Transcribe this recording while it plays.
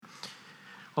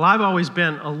Well, I've always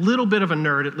been a little bit of a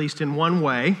nerd, at least in one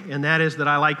way, and that is that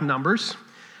I like numbers,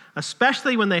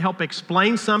 especially when they help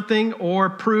explain something or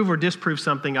prove or disprove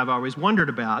something I've always wondered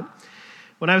about.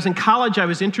 When I was in college, I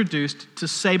was introduced to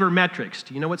sabermetrics.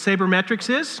 Do you know what sabermetrics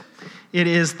is? It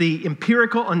is the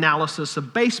empirical analysis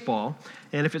of baseball.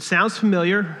 And if it sounds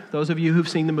familiar, those of you who've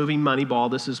seen the movie Moneyball,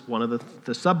 this is one of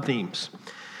the sub-themes.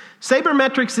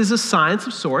 Sabermetrics is a science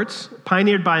of sorts,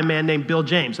 pioneered by a man named Bill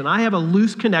James. And I have a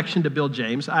loose connection to Bill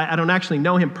James. I don't actually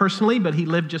know him personally, but he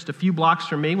lived just a few blocks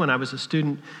from me when I was a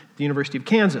student at the University of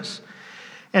Kansas.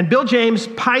 And Bill James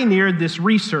pioneered this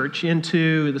research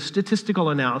into the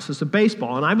statistical analysis of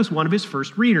baseball, and I was one of his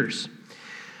first readers.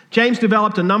 James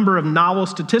developed a number of novel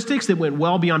statistics that went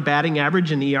well beyond batting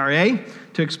average and ERA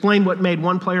to explain what made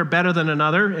one player better than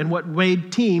another and what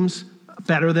made teams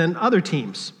better than other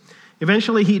teams.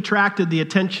 Eventually, he attracted the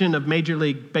attention of Major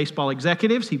League Baseball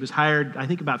executives. He was hired, I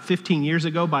think, about 15 years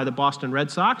ago by the Boston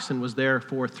Red Sox and was there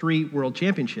for 3 world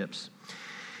championships.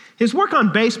 His work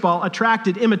on baseball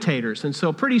attracted imitators, and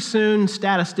so pretty soon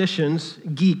statisticians,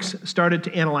 geeks, started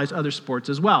to analyze other sports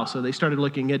as well. So they started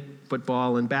looking at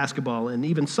football and basketball and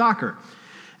even soccer.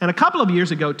 And a couple of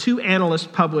years ago, 2 analysts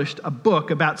published a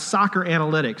book about soccer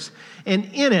analytics. And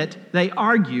in it, they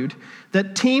argued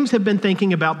that teams have been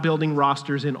thinking about building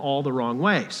rosters in all the wrong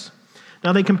ways.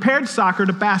 Now, they compared soccer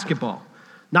to basketball,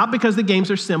 not because the games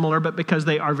are similar, but because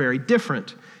they are very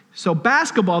different. So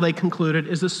basketball, they concluded,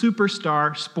 is a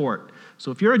superstar sport.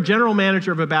 So if you're a general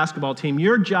manager of a basketball team,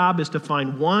 your job is to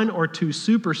find 1 or 2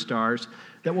 superstars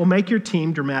that will make your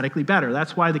team dramatically better.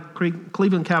 That's why the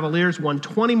Cleveland Cavaliers won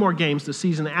 20 more games the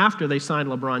season after they signed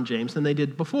LeBron James than they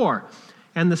did before.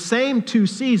 And the same 2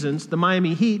 seasons, the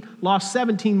Miami Heat lost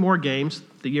 17 more games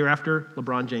the year after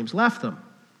LeBron James left them.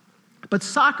 But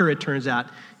soccer, it turns out,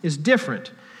 is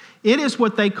different. It is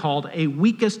what they called a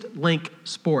weakest link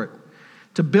sport.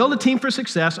 To build a team for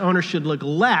success, owners should look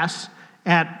less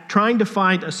at trying to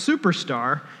find a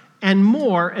superstar and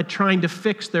more at trying to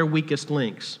fix their weakest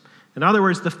links. In other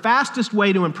words, the fastest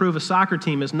way to improve a soccer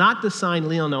team is not to sign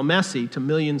Lionel Messi to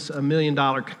millions and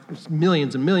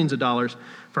millions of dollars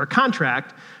for a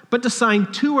contract, but to sign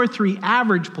 2 or 3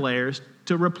 average players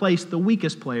to replace the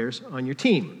weakest players on your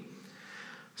team.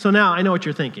 So now I know what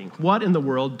you're thinking. What in the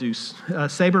world do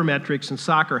sabermetrics and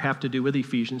soccer have to do with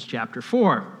Ephesians chapter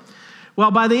 4?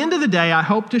 Well, by the end of the day, I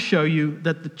hope to show you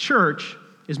that the church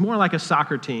is more like a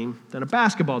soccer team than a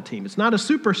basketball team. It's not a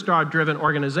superstar-driven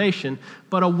organization,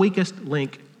 but a weakest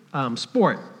link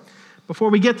sport. Before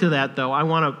we get to that, though, I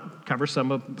want to cover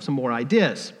some more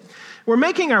ideas. We're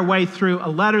making our way through a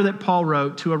letter that Paul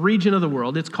wrote to a region of the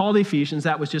world. It's called Ephesians.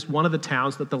 That was just one of the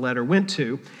towns that the letter went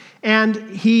to. And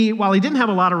while he didn't have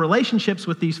a lot of relationships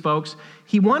with these folks,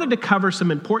 he wanted to cover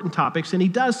some important topics, and he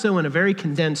does so in a very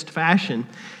condensed fashion.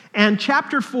 And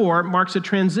chapter 4 marks a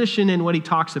transition in what he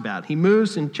talks about. He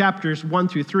moves in chapters 1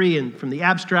 through 3 and from the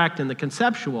abstract and the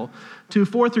conceptual to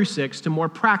 4 through 6 to more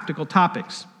practical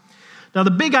topics. Now,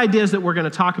 the big ideas that we're going to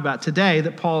talk about today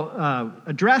that Paul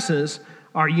addresses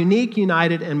are unique,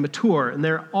 united, and mature, and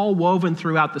they're all woven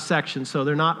throughout the section, so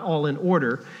they're not all in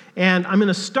order. And I'm going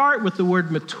to start with the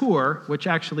word mature, which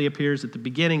actually appears at the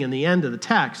beginning and the end of the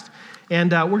text,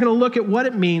 and we're going to look at what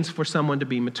it means for someone to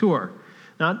be mature.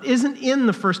 Now, it isn't in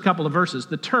the first couple of verses,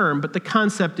 the term, but the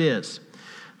concept is.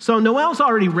 So Noel's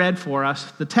already read for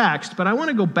us the text, but I want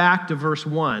to go back to verse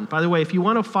 1. By the way, if you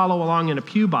want to follow along in a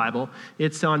Pew Bible,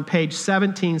 it's on page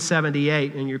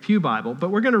 1778 in your Pew Bible,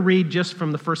 but we're going to read just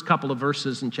from the first couple of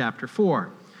verses in chapter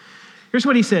 4. Here's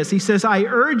what he says. He says, I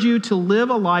urge you to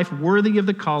live a life worthy of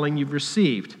the calling you've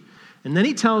received. And then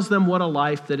he tells them what a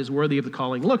life that is worthy of the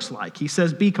calling looks like. He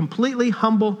says, be completely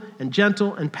humble and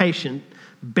gentle and patient,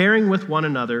 bearing with one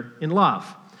another in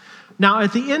love. Now,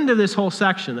 at the end of this whole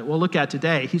section that we'll look at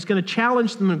today, he's going to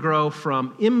challenge them to grow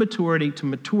from immaturity to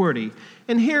maturity.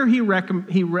 And here he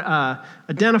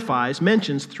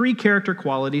mentions 3 character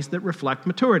qualities that reflect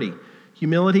maturity: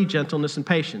 humility, gentleness, and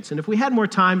patience. And if we had more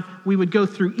time, we would go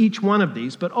through each one of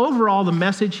these. But overall, the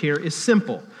message here is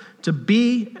simple: to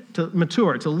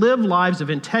mature, to live lives of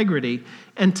integrity,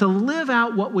 and to live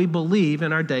out what we believe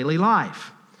in our daily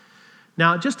life.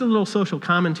 Now, just a little social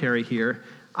commentary here.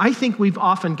 I think we've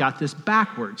often got this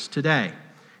backwards today.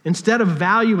 Instead of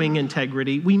valuing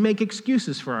integrity, we make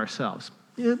excuses for ourselves.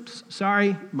 Oops,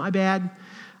 sorry, my bad.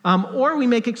 Or we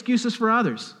make excuses for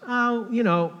others. Oh,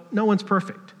 no one's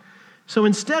perfect. So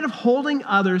instead of holding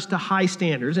others to high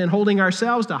standards and holding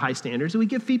ourselves to high standards, we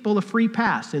give people a free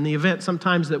pass in the event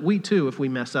sometimes that we too, if we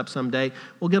mess up someday,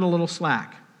 will get a little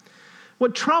slack.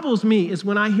 What troubles me is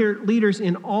when I hear leaders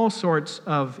in all sorts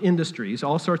of industries,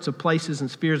 all sorts of places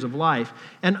and spheres of life,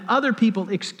 and other people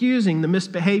excusing the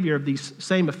misbehavior of these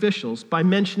same officials by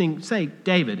mentioning, say,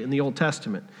 David in the Old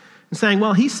Testament, and saying,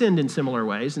 well, he sinned in similar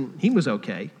ways and he was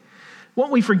okay. What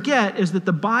we forget is that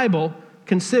the Bible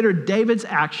considered David's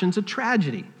actions a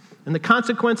tragedy, and the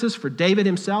consequences for David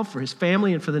himself, for his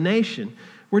family, and for the nation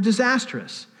were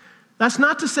disastrous. That's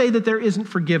not to say that there isn't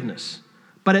forgiveness,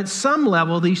 but at some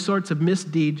level, these sorts of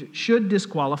misdeeds should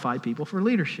disqualify people for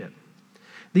leadership.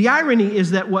 The irony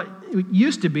is that what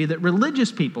used to be that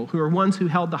religious people, who are ones who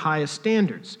held the highest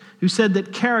standards, who said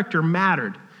that character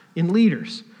mattered in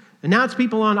leaders, and now it's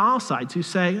people on all sides who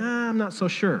say, I'm not so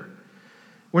sure.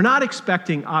 We're not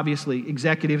expecting, obviously,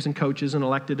 executives and coaches and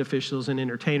elected officials and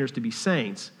entertainers to be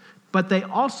saints, but they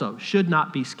also should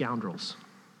not be scoundrels.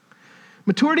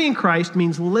 Maturity in Christ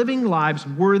means living lives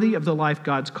worthy of the life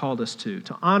God's called us to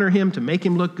honor him, to make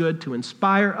him look good, to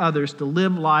inspire others to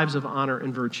live lives of honor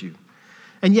and virtue.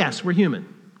 And yes, we're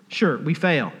human. Sure, we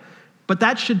fail. But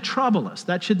that should trouble us.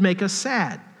 That should make us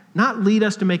sad, not lead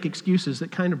us to make excuses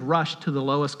that kind of rush to the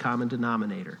lowest common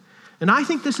denominator. And I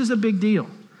think this is a big deal.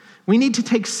 We need to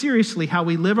take seriously how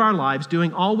we live our lives,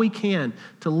 doing all we can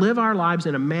to live our lives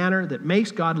in a manner that makes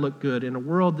God look good in a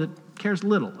world that cares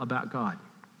little about God.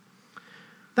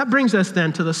 That brings us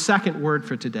then to the second word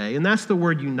for today, and that's the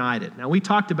word united. Now, we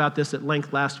talked about this at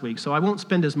length last week, so I won't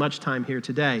spend as much time here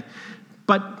today.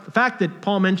 But the fact that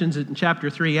Paul mentions it in chapter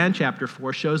 3 and chapter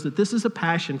 4 shows that this is a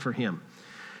passion for him.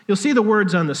 You'll see the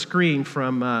words on the screen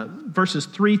from verses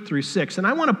 3 through 6, and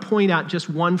I want to point out just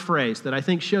one phrase that I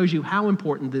think shows you how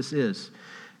important this is.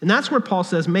 And that's where Paul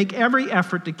says, make every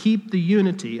effort to keep the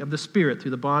unity of the Spirit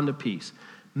through the bond of peace.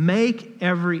 Make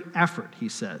every effort, he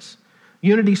says.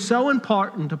 Unity is so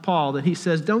important to Paul that he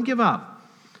says, don't give up.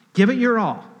 Give it your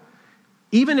all.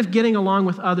 Even if getting along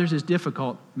with others is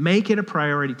difficult, make it a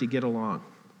priority to get along.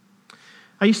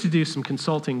 I used to do some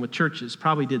consulting with churches,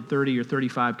 probably did 30 or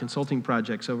 35 consulting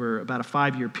projects over about a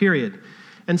 5-year period.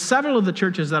 And several of the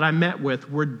churches that I met with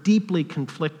were deeply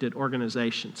conflicted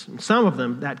organizations. And some of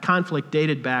them, that conflict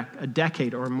dated back a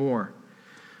decade or more.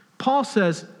 Paul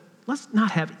says, let's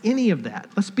not have any of that.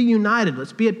 Let's be united.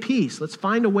 Let's be at peace. Let's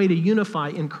find a way to unify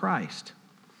in Christ.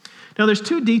 Now, there's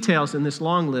 2 details in this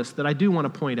long list that I do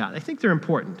want to point out. I think they're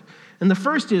important. And the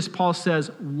first is Paul says,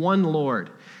 one Lord.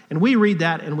 And we read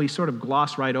that and we sort of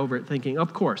gloss right over it thinking,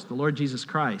 of course, the Lord Jesus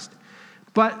Christ.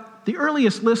 But the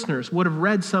earliest listeners would have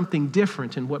read something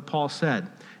different in what Paul said.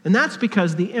 And that's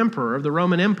because the emperor of the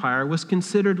Roman Empire was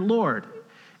considered Lord.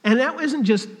 And that isn't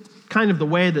just kind of the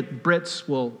way that Brits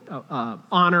will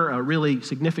honor a really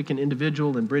significant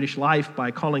individual in British life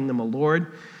by calling them a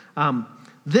lord.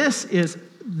 This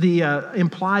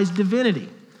implies divinity.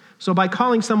 So by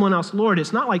calling someone else Lord,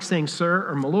 it's not like saying sir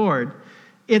or my lord.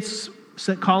 It's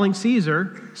calling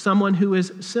Caesar someone who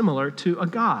is similar to a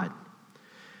god.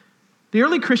 The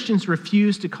early Christians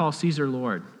refused to call Caesar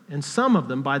Lord, and some of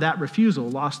them, by that refusal,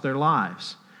 lost their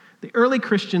lives. The early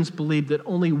Christians believed that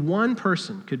only one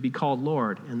person could be called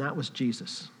Lord, and that was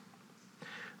Jesus.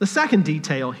 The second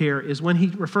detail here is when he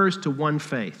refers to one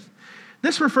faith.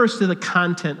 This refers to the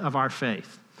content of our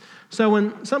faith. So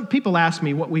when some people ask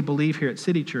me what we believe here at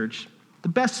City Church, the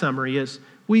best summary is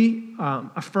we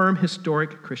affirm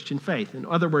historic Christian faith. In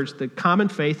other words, the common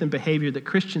faith and behavior that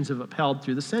Christians have upheld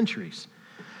through the centuries.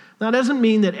 Now, that doesn't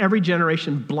mean that every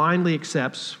generation blindly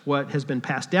accepts what has been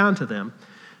passed down to them,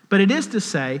 but it is to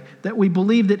say that we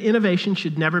believe that innovation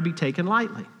should never be taken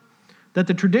lightly, that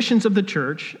the traditions of the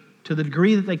church, to the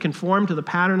degree that they conform to the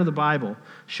pattern of the Bible,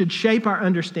 should shape our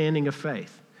understanding of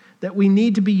faith, that we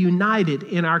need to be united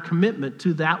in our commitment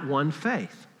to that one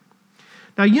faith.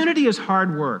 Now, unity is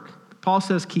hard work. Paul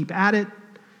says, keep at it,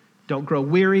 don't grow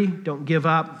weary, don't give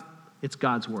up. It's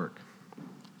God's work.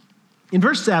 In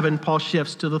verse 7, Paul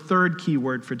shifts to the third key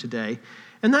word for today,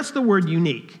 and that's the word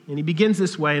unique. And he begins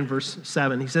this way in verse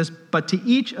 7. He says, but to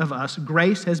each of us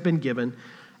grace has been given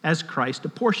as Christ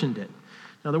apportioned it.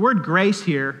 Now, the word grace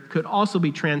here could also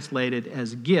be translated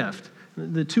as gift.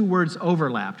 The 2 words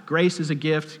overlapped. Grace is a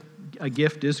gift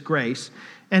is grace.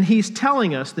 And he's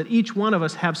telling us that each one of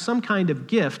us have some kind of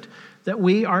gift that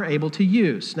we are able to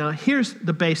use. Now, here's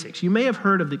the basics. You may have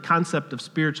heard of the concept of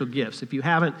spiritual gifts. If you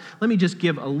haven't, let me just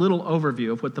give a little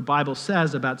overview of what the Bible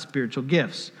says about spiritual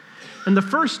gifts. And the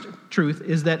first truth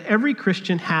is that every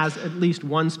Christian has at least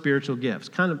one spiritual gift. It's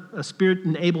kind of a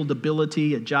spirit-enabled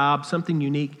ability, a job, something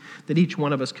unique that each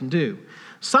one of us can do.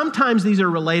 Sometimes these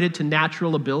are related to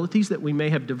natural abilities that we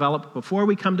may have developed before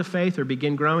we come to faith or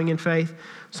begin growing in faith.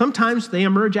 Sometimes they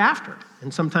emerge after,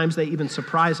 and sometimes they even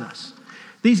surprise us.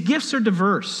 These gifts are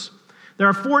diverse. There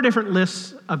are 4 different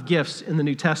lists of gifts in the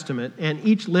New Testament, and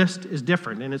each list is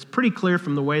different. And it's pretty clear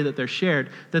from the way that they're shared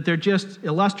that they're just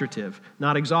illustrative,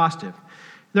 not exhaustive.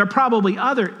 There are probably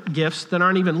other gifts that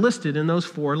aren't even listed in those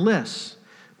 4 lists,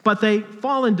 but they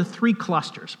fall into 3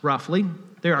 clusters, roughly.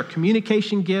 There are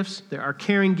communication gifts, there are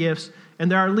caring gifts,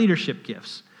 and there are leadership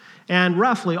gifts. And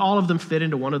roughly, all of them fit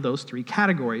into one of those 3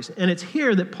 categories. And it's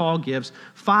here that Paul gives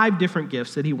 5 different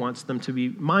gifts that he wants them to be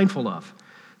mindful of.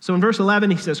 So in verse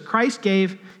 11, he says, Christ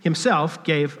himself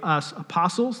gave us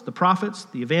apostles, the prophets,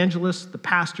 the evangelists, the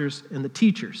pastors, and the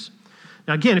teachers.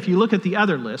 Now again, if you look at the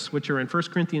other lists, which are in 1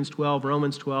 Corinthians 12,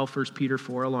 Romans 12, 1 Peter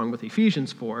 4, along with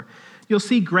Ephesians 4, you'll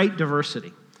see great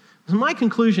diversity. So my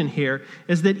conclusion here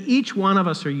is that each one of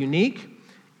us are unique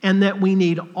and that we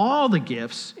need all the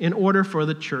gifts in order for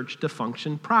the church to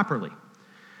function properly.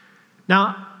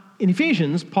 Now, in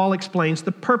Ephesians, Paul explains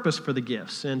the purpose for the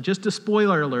gifts. And just a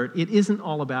spoiler alert, it isn't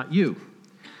all about you.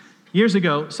 Years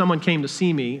ago, someone came to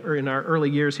see me, or in our early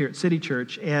years here at City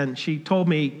Church, and she told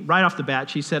me right off the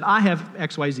bat, she said, I have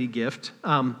XYZ gift,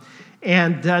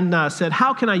 and then said,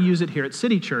 how can I use it here at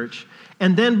City Church?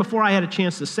 And then before I had a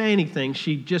chance to say anything,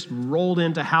 she just rolled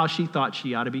into how she thought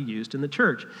she ought to be used in the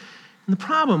church. And the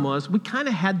problem was we kind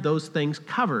of had those things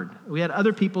covered. We had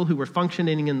other people who were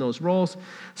functioning in those roles.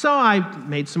 So I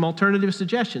made some alternative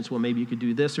suggestions. Well, maybe you could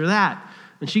do this or that.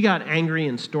 And she got angry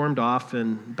and stormed off,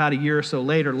 and about a year or so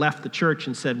later left the church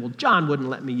and said, well, John wouldn't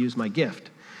let me use my gift.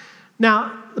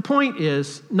 Now, the point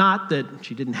is not that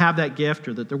she didn't have that gift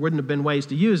or that there wouldn't have been ways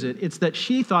to use it. It's that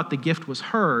she thought the gift was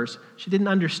hers. She didn't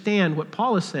understand what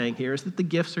Paul is saying here is that the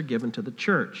gifts are given to the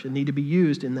church and need to be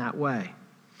used in that way.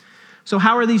 So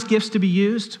how are these gifts to be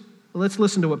used? Well, let's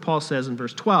listen to what Paul says in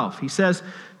verse 12. He says,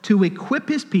 to equip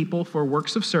his people for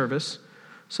works of service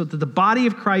so that the body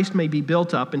of Christ may be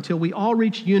built up until we all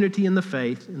reach unity in the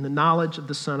faith and the knowledge of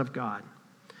the Son of God.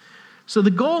 So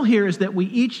the goal here is that we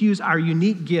each use our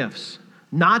unique gifts,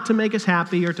 not to make us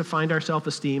happy or to find our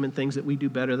self-esteem in things that we do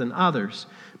better than others,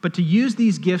 but to use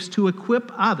these gifts to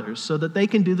equip others so that they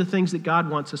can do the things that God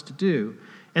wants us to do,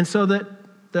 and so that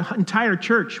the entire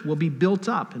church will be built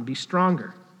up and be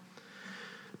stronger.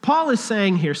 Paul is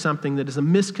saying here something that is a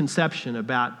misconception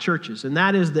about churches, and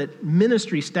that is that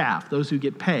ministry staff, those who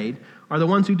get paid, are the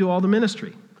ones who do all the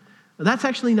ministry. Now, that's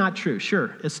actually not true.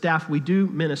 Sure, as staff, we do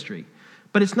ministry,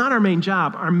 but it's not our main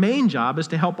job. Our main job is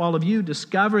to help all of you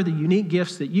discover the unique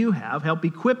gifts that you have, help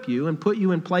equip you and put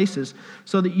you in places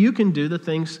so that you can do the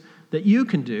things that you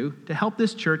can do to help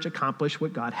this church accomplish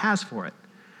what God has for it.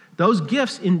 Those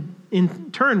gifts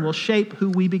in turn will shape who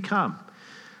we become.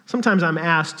 Sometimes I'm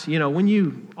asked, when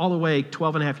you, all the way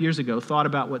 12 and a half years ago, thought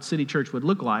about what City Church would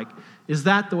look like, is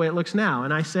that the way it looks now?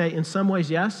 And I say, in some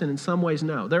ways, yes, and in some ways,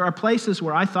 no. There are places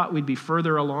where I thought we'd be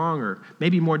further along or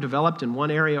maybe more developed in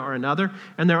one area or another,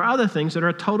 and there are other things that are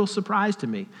a total surprise to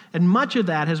me. And much of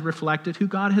that has reflected who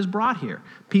God has brought here.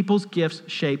 People's gifts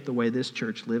shape the way this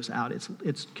church lives out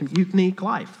its unique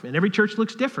life. And every church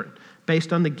looks different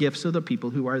based on the gifts of the people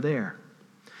who are there.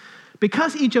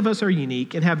 Because each of us are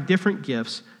unique and have different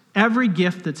gifts, every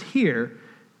gift that's here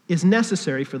is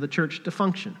necessary for the church to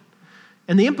function.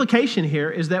 And the implication here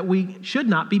is that we should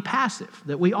not be passive,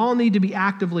 that we all need to be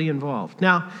actively involved.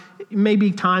 Now, it may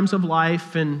be times of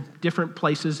life and different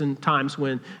places and times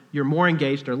when you're more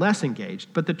engaged or less engaged,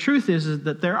 but the truth is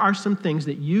that there are some things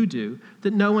that you do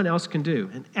that no one else can do,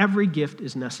 and every gift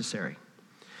is necessary.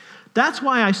 That's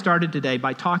why I started today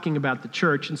by talking about the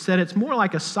church and said it's more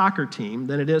like a soccer team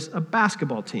than it is a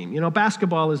basketball team.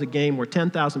 Basketball is a game where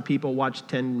 10,000 people watch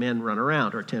 10 men run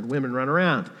around or 10 women run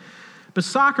around. But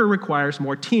soccer requires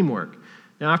more teamwork.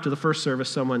 Now, after the first service,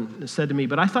 someone said to me,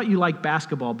 but I thought you liked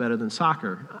basketball better than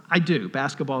soccer. I do.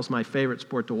 Basketball is my favorite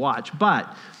sport to watch.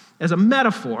 But as a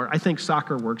metaphor, I think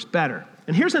soccer works better.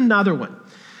 And here's another one.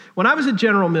 When I was at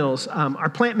General Mills, our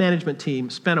plant management team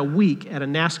spent a week at a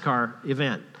NASCAR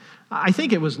event. I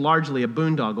think it was largely a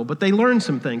boondoggle, but they learned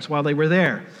some things while they were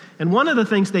there. And one of the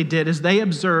things they did is they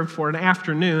observed for an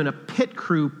afternoon a pit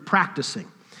crew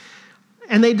practicing.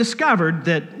 And they discovered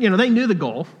that, they knew the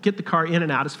goal, get the car in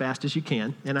and out as fast as you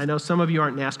can. And I know some of you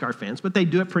aren't NASCAR fans, but they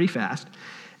do it pretty fast.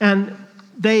 And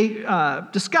they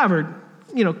discovered,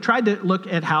 tried to look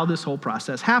at how this whole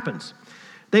process happens.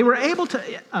 They were able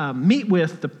to meet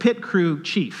with the pit crew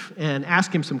chief and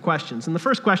ask him some questions. And the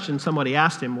first question somebody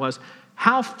asked him was,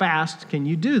 how fast can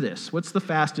you do this? What's the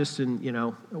fastest and,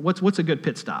 what's a good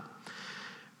pit stop?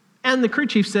 And the crew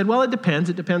chief said, well, it depends.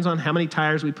 It depends on how many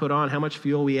tires we put on, how much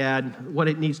fuel we add, what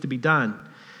it needs to be done.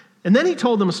 And then he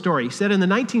told them a story. He said in the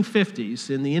 1950s,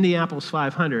 in the Indianapolis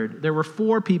 500, there were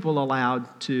 4 people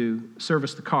allowed to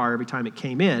service the car every time it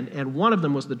came in, and one of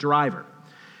them was the driver.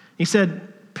 He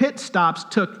said, pit stops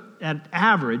took an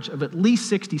average of at least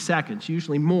 60 seconds,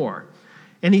 usually more.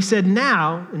 And he said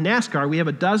now, in NASCAR, we have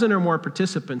a dozen or more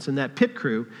participants in that pit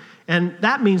crew, and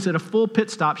that means that a full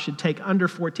pit stop should take under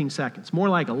 14 seconds, more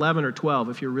like 11 or 12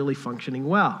 if you're really functioning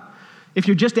well. If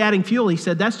you're just adding fuel, he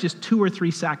said that's just 2 or 3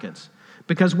 seconds,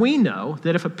 because we know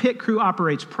that if a pit crew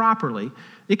operates properly,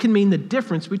 it can mean the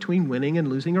difference between winning and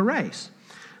losing a race.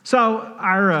 So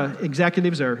our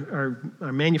executives, our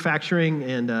manufacturing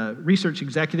and research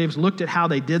executives looked at how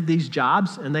they did these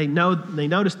jobs, and they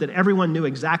noticed that everyone knew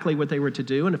exactly what they were to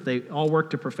do, and if they all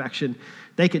worked to perfection,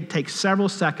 they could take several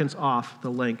seconds off the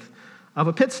length of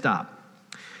a pit stop.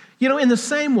 You know, in the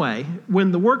same way,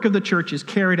 when the work of the church is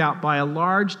carried out by a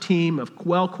large team of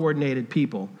well-coordinated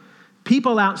people,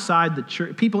 people outside the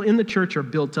church, people in the church are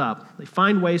built up. They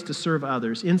find ways to serve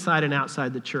others inside and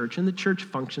outside the church, and the church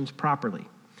functions properly.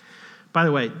 By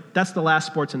the way, that's the last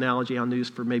sports analogy I'll use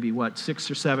for maybe,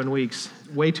 6 or 7 weeks.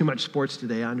 Way too much sports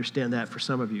today. I understand that for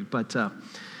some of you, but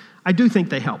I do think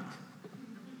they help.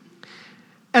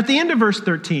 At the end of verse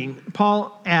 13,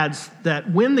 Paul adds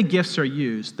that when the gifts are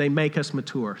used, they make us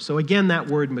mature. So again, that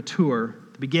word mature,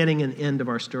 the beginning and end of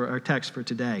our text for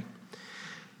today.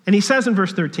 And he says in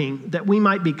verse 13 that we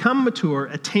might become mature,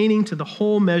 attaining to the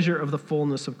whole measure of the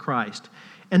fullness of Christ.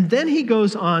 And then he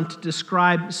goes on to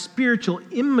describe spiritual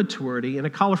immaturity in a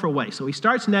colorful way. So he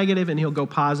starts negative and he'll go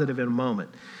positive in a moment.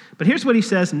 But here's what he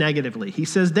says negatively. He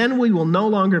says, then we will no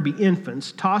longer be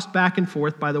infants, tossed back and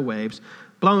forth by the waves,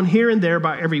 blown here and there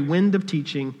by every wind of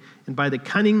teaching, and by the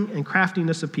cunning and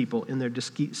craftiness of people in their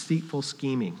deceitful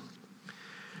scheming.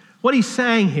 What he's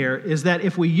saying here is that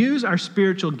if we use our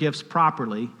spiritual gifts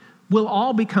properly, we'll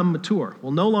all become mature.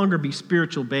 We'll no longer be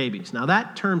spiritual babies. Now,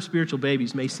 that term spiritual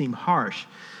babies may seem harsh,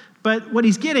 but what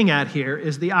he's getting at here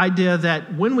is the idea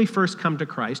that when we first come to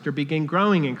Christ or begin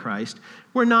growing in Christ,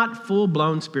 we're not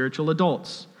full-blown spiritual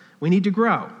adults. We need to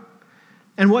grow.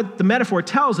 And what the metaphor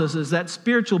tells us is that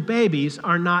spiritual babies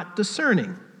are not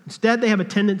discerning. Instead, they have a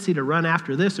tendency to run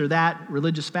after this or that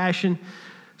religious fashion.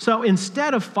 So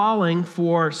instead of falling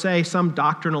for, say, some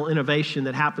doctrinal innovation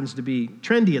that happens to be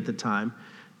trendy at the time,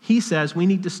 he says we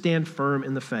need to stand firm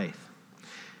in the faith.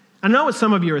 I know what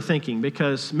some of you are thinking,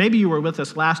 because maybe you were with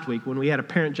us last week when we had a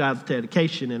parent-child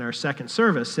dedication in our second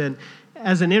service. And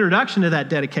as an introduction to that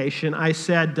dedication, I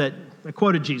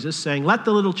quoted Jesus saying, let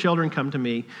the little children come to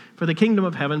me, for the kingdom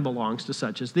of heaven belongs to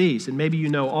such as these. And maybe you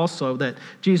know also that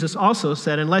Jesus also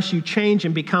said, unless you change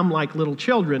and become like little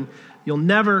children, you'll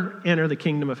never enter the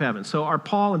kingdom of heaven. So are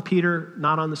Paul and Peter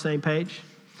not on the same page?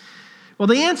 Well,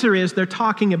 the answer is they're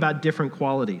talking about different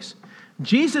qualities.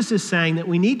 Jesus is saying that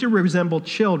we need to resemble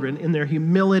children in their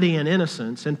humility and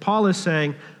innocence, and Paul is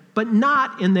saying, but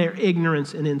not in their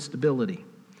ignorance and instability.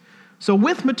 So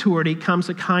with maturity comes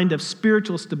a kind of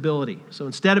spiritual stability. So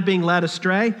instead of being led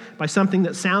astray by something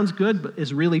that sounds good but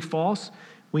is really false,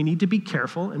 we need to be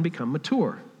careful and become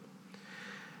mature.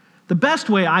 The best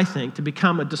way, I think, to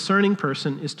become a discerning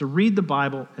person is to read the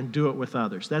Bible and do it with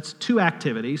others. That's 2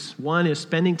 activities. One is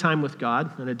spending time with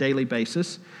God on a daily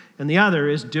basis, and the other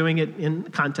is doing it in the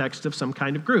context of some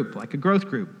kind of group, like a growth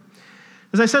group.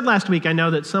 As I said last week, I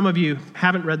know that some of you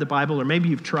haven't read the Bible, or maybe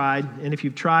you've tried, and if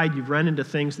you've tried, you've run into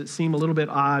things that seem a little bit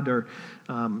odd,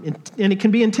 and it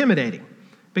can be intimidating,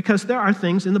 because there are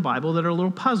things in the Bible that are a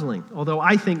little puzzling, although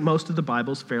I think most of the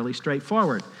Bible is fairly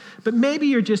straightforward. But maybe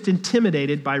you're just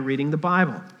intimidated by reading the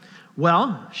Bible.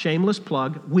 Well, shameless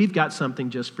plug, we've got something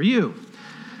just for you.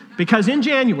 Because in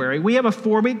January, we have a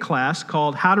 4-week class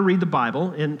called How to Read the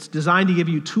Bible, and it's designed to give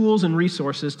you tools and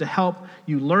resources to help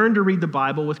you learn to read the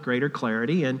Bible with greater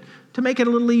clarity and to make it a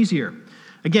little easier.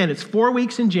 Again, it's 4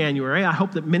 weeks in January. I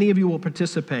hope that many of you will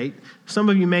participate. Some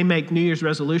of you may make New Year's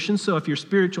resolutions, so if your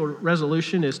spiritual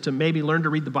resolution is to maybe learn to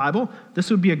read the Bible, this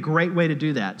would be a great way to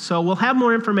do that. So we'll have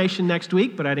more information next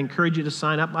week, but I'd encourage you to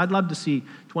sign up. I'd love to see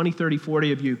 20, 30,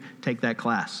 40 of you take that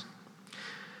class.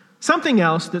 Something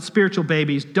else that spiritual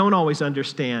babies don't always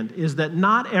understand is that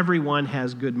not everyone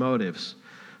has good motives.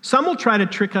 Some will try to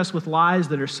trick us with lies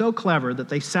that are so clever that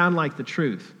they sound like the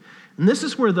truth. And this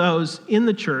is where those in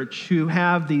the church who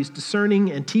have these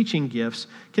discerning and teaching gifts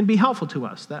can be helpful to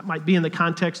us. That might be in the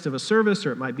context of a service,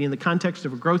 or it might be in the context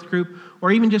of a growth group,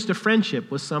 or even just a friendship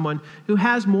with someone who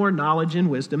has more knowledge and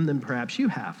wisdom than perhaps you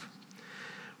have.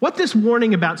 What this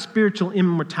warning about spiritual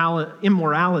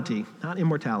immorality, not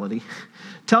immortality,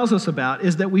 tells us about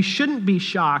is that we shouldn't be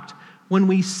shocked when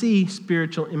we see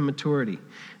spiritual immaturity.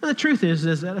 And the truth is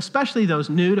that especially those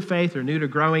new to faith or new to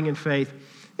growing in faith,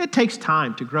 it takes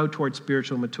time to grow towards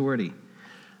spiritual maturity.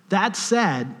 That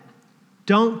said,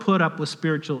 don't put up with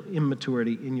spiritual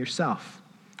immaturity in yourself.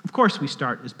 Of course we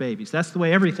start as babies. That's the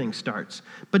way everything starts.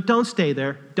 But don't stay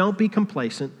there. Don't be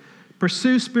complacent.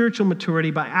 Pursue spiritual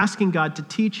maturity by asking God to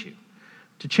teach you,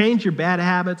 to change your bad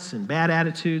habits and bad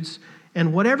attitudes.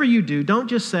 And whatever you do, don't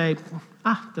just say,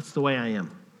 that's the way I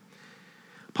am.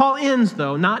 Paul ends,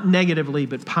 though, not negatively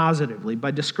but positively,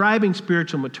 by describing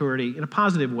spiritual maturity in a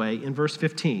positive way in verse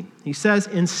 15. He says,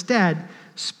 instead,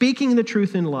 speaking the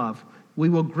truth in love, we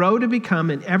will grow to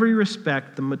become in every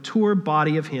respect the mature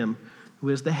body of him who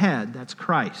is the head, that's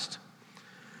Christ.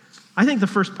 I think the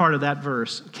first part of that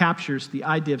verse captures the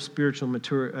idea of spiritual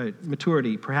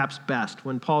maturity perhaps best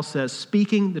when Paul says,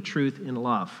 speaking the truth in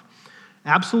love.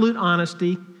 Absolute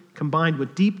honesty combined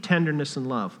with deep tenderness and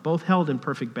love, both held in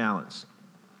perfect balance.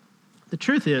 The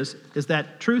truth is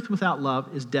that truth without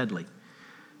love is deadly.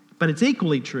 But it's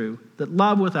equally true that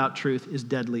love without truth is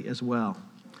deadly as well.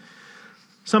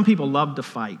 Some people love to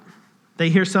fight. They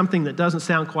hear something that doesn't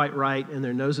sound quite right, and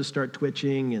their noses start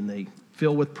twitching, and they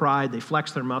fill with pride. They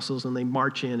flex their muscles, and they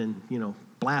march in and,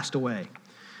 blast away.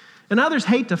 And others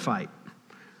hate to fight.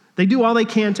 They do all they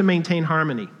can to maintain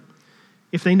harmony.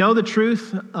 If they know the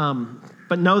truth,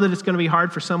 but know that it's going to be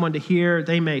hard for someone to hear,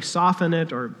 they may soften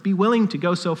it or be willing to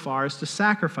go so far as to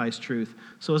sacrifice truth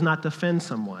so as not to offend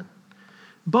someone.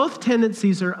 Both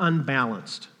tendencies are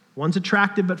unbalanced. One's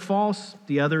attractive but false,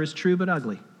 the other is true but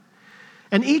ugly.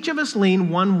 And each of us lean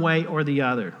one way or the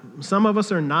other. Some of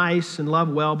us are nice and love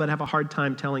well but have a hard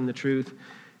time telling the truth.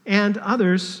 And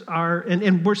others are,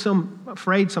 and we're so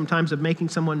afraid sometimes of making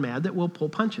someone mad that we'll pull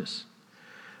punches.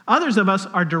 Others of us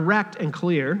are direct and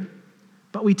clear,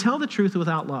 but we tell the truth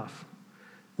without love.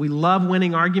 We love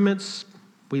winning arguments.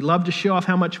 We love to show off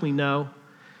how much we know.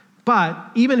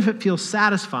 But even if it feels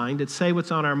satisfying to say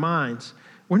what's on our minds,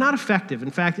 we're not effective.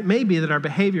 In fact, it may be that our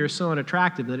behavior is so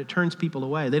unattractive that it turns people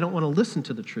away. They don't want to listen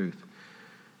to the truth.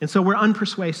 And so we're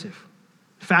unpersuasive. In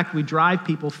fact, we drive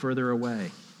people further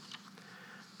away.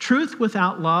 Truth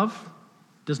without love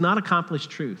does not accomplish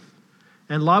truth.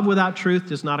 And love without truth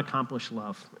does not accomplish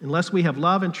love. Unless we have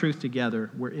love and truth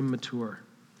together, we're immature.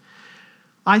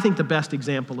 I think the best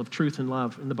example of truth and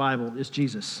love in the Bible is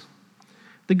Jesus.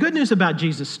 The good news about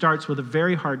Jesus starts with a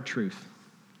very hard truth,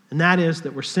 and that is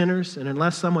that we're sinners, and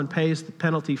unless someone pays the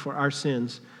penalty for our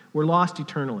sins, we're lost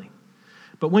eternally.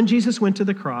 But when Jesus went to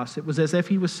the cross, it was as if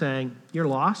he was saying, you're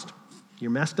lost,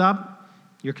 you're messed up,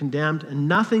 you're condemned, and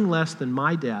nothing less than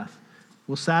my death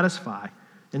will satisfy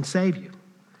and save you.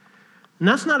 And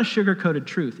that's not a sugar-coated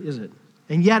truth, is it?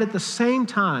 And yet at the same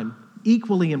time,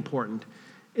 equally important,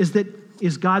 is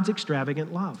God's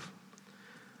extravagant love.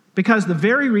 Because the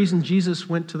very reason Jesus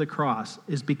went to the cross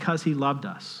is because he loved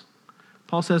us.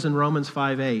 Paul says in Romans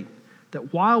 5:8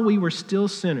 that while we were still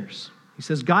sinners, he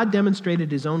says, God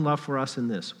demonstrated his own love for us in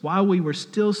this. While we were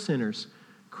still sinners,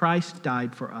 Christ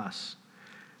died for us.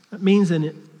 That means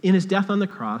in his death on the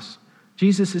cross,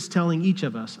 Jesus is telling each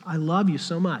of us, I love you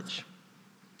so much.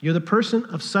 You're the person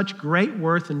of such great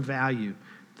worth and value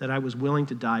that I was willing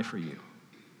to die for you.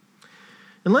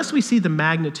 Unless we see the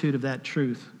magnitude of that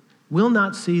truth, we'll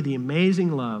not see the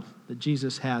amazing love that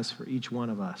Jesus has for each one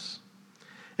of us.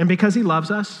 And because he loves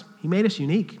us, he made us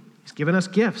unique. He's given us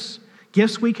gifts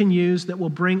we can use that will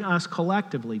bring us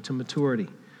collectively to maturity,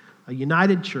 a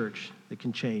united church that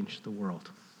can change the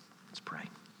world. Let's pray.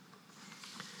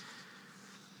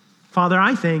 Father,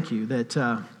 I thank you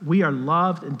that we are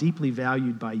loved and deeply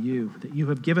valued by you, that you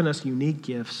have given us unique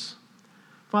gifts.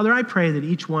 Father, I pray that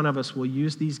each one of us will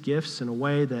use these gifts in a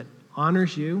way that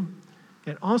honors you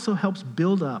and also helps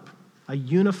build up a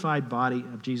unified body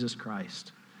of Jesus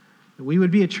Christ. That we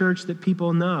would be a church that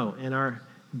people know and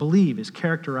believe is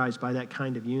characterized by that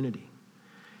kind of unity.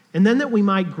 And then that we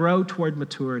might grow toward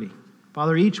maturity.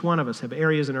 Father, each one of us have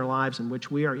areas in our lives in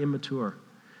which we are immature.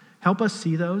 Help us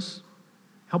see those.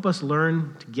 Help us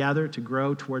learn together to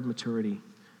grow toward maturity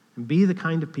and be the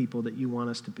kind of people that you want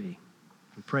us to be.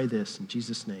 We pray this in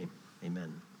Jesus' name.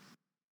 Amen.